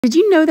Did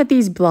you know that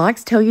these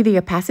blocks tell you the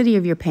opacity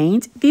of your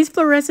paint? These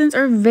fluorescents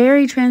are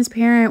very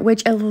transparent,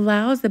 which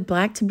allows the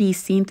black to be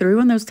seen through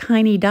on those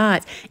tiny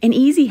dots. An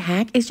easy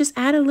hack is just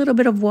add a little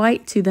bit of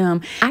white to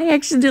them. I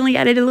accidentally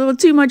added a little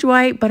too much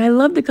white, but I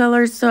love the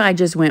colors, so I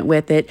just went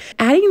with it.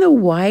 Adding the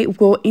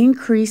white will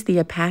increase the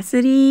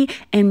opacity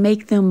and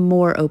make them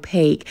more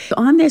opaque. So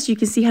on this, you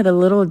can see how the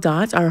little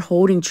dots are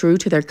holding true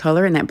to their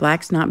color and that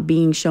black's not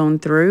being shown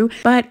through.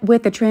 But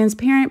with the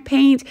transparent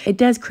paint, it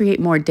does create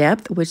more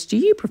depth. Which do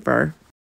you prefer?